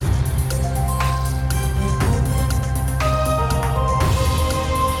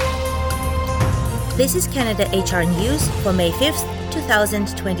This is Canada HR News for May 5th,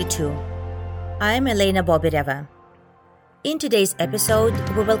 2022. I'm Elena Bobireva. In today's episode,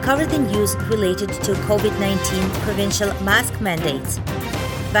 we will cover the news related to COVID-19 provincial mask mandates,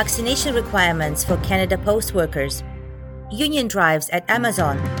 vaccination requirements for Canada Post workers, union drives at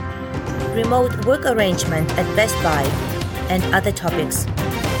Amazon, remote work arrangement at Best Buy, and other topics.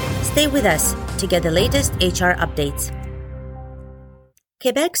 Stay with us to get the latest HR updates.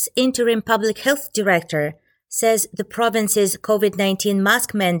 Quebec's interim public health director says the province's COVID-19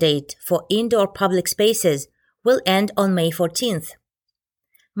 mask mandate for indoor public spaces will end on May 14th.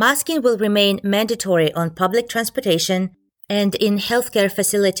 Masking will remain mandatory on public transportation and in healthcare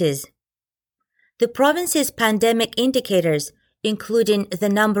facilities. The province's pandemic indicators, including the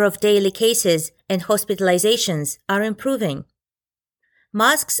number of daily cases and hospitalizations, are improving.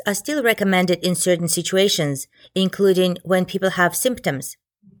 Masks are still recommended in certain situations, including when people have symptoms.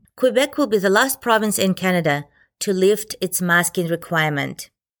 Quebec will be the last province in Canada to lift its masking requirement.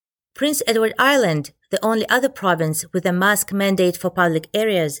 Prince Edward Island, the only other province with a mask mandate for public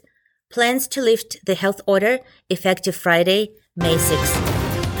areas, plans to lift the health order effective Friday, May 6th.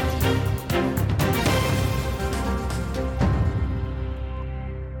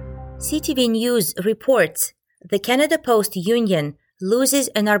 CTV News reports the Canada Post Union loses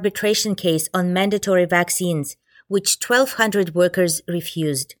an arbitration case on mandatory vaccines, which 1,200 workers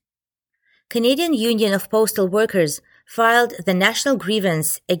refused. Canadian Union of Postal Workers filed the national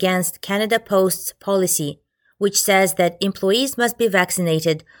grievance against Canada Post's policy, which says that employees must be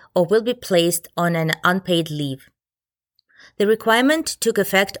vaccinated or will be placed on an unpaid leave. The requirement took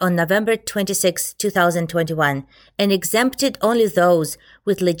effect on November 26, 2021, and exempted only those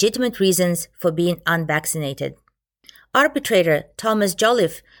with legitimate reasons for being unvaccinated. Arbitrator Thomas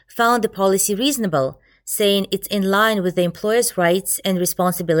Jolliffe found the policy reasonable, saying it's in line with the employer's rights and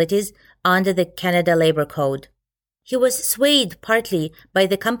responsibilities under the Canada Labour Code. He was swayed partly by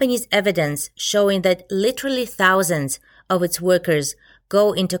the company's evidence showing that literally thousands of its workers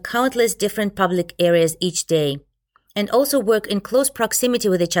go into countless different public areas each day, and also work in close proximity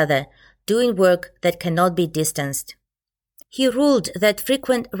with each other, doing work that cannot be distanced. He ruled that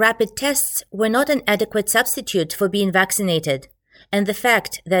frequent rapid tests were not an adequate substitute for being vaccinated, and the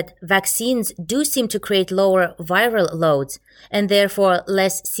fact that vaccines do seem to create lower viral loads and therefore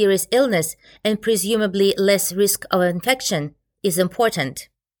less serious illness and presumably less risk of infection is important.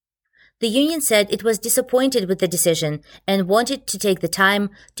 The union said it was disappointed with the decision and wanted to take the time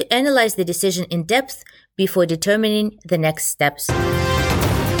to analyze the decision in depth before determining the next steps.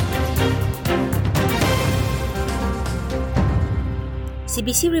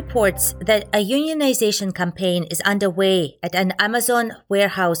 CBC reports that a unionization campaign is underway at an Amazon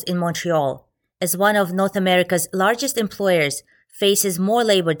warehouse in Montreal, as one of North America's largest employers faces more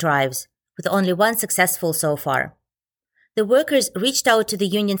labor drives, with only one successful so far. The workers reached out to the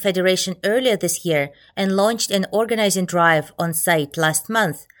Union Federation earlier this year and launched an organizing drive on site last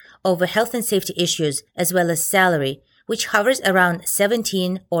month over health and safety issues as well as salary, which hovers around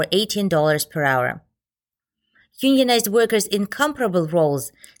 $17 or $18 per hour. Unionized workers in comparable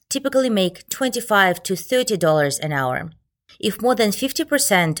roles typically make $25 to $30 an hour. If more than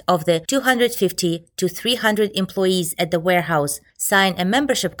 50% of the 250 to 300 employees at the warehouse sign a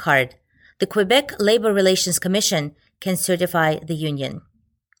membership card, the Quebec Labor Relations Commission can certify the union.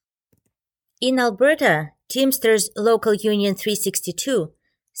 In Alberta, Teamsters Local Union 362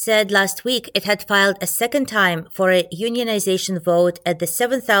 said last week it had filed a second time for a unionization vote at the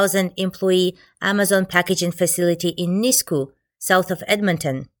 7,000-employee Amazon packaging facility in Nisku, south of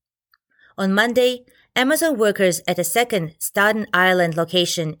Edmonton. On Monday, Amazon workers at a second Staten Island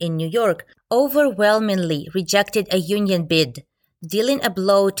location in New York overwhelmingly rejected a union bid, dealing a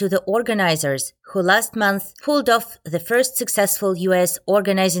blow to the organizers who last month pulled off the first successful U.S.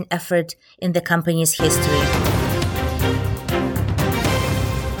 organizing effort in the company's history.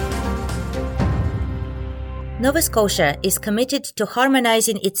 Nova Scotia is committed to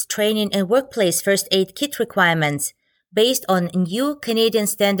harmonizing its training and workplace first aid kit requirements based on new Canadian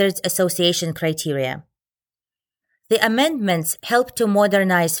Standards Association criteria. The amendments help to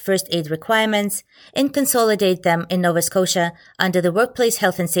modernize first aid requirements and consolidate them in Nova Scotia under the Workplace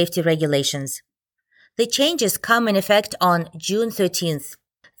Health and Safety Regulations. The changes come in effect on June 13th.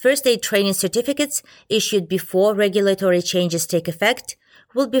 First aid training certificates issued before regulatory changes take effect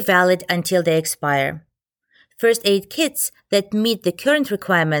will be valid until they expire. First aid kits that meet the current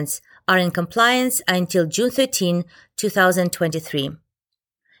requirements are in compliance until June 13, 2023.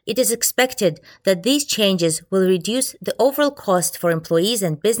 It is expected that these changes will reduce the overall cost for employees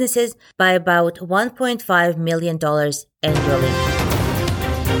and businesses by about $1.5 million annually.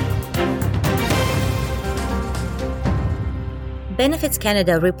 Benefits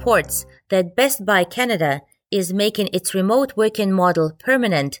Canada reports that Best Buy Canada is making its remote working model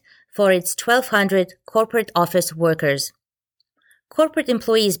permanent for its 1,200 corporate office workers. Corporate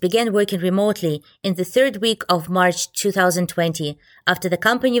employees began working remotely in the third week of March 2020 after the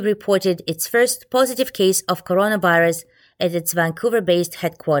company reported its first positive case of coronavirus at its Vancouver-based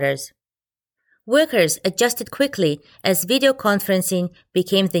headquarters. Workers adjusted quickly as video conferencing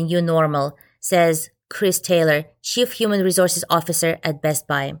became the new normal, says Chris Taylor, Chief Human Resources Officer at Best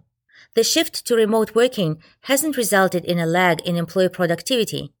Buy. The shift to remote working hasn't resulted in a lag in employee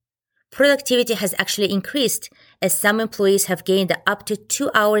productivity. Productivity has actually increased as some employees have gained up to 2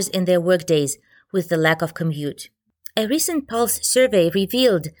 hours in their workdays with the lack of commute. A recent Pulse survey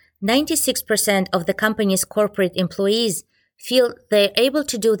revealed 96% of the company's corporate employees feel they're able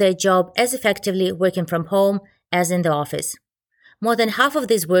to do their job as effectively working from home as in the office. More than half of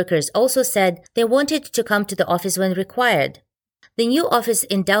these workers also said they wanted to come to the office when required. The new office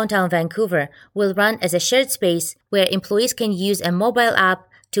in downtown Vancouver will run as a shared space where employees can use a mobile app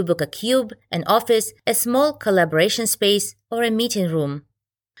to book a cube, an office, a small collaboration space, or a meeting room.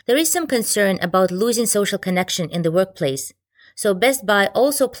 There is some concern about losing social connection in the workplace, so Best Buy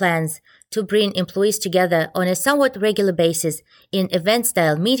also plans to bring employees together on a somewhat regular basis in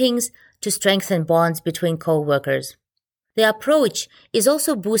event-style meetings to strengthen bonds between co-workers. The approach is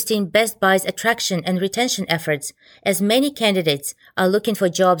also boosting Best Buy's attraction and retention efforts, as many candidates are looking for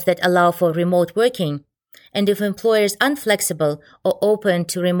jobs that allow for remote working. And if employers aren't flexible or open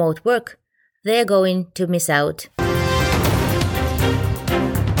to remote work, they're going to miss out.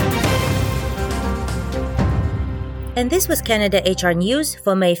 And this was Canada HR News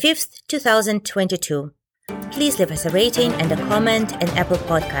for May 5th, 2022. Please leave us a rating and a comment in Apple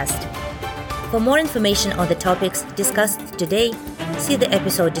Podcast. For more information on the topics discussed today, see the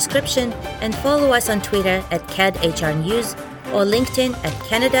episode description and follow us on Twitter at CADHR News or LinkedIn at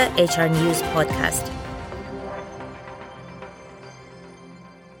Canada HR News Podcast.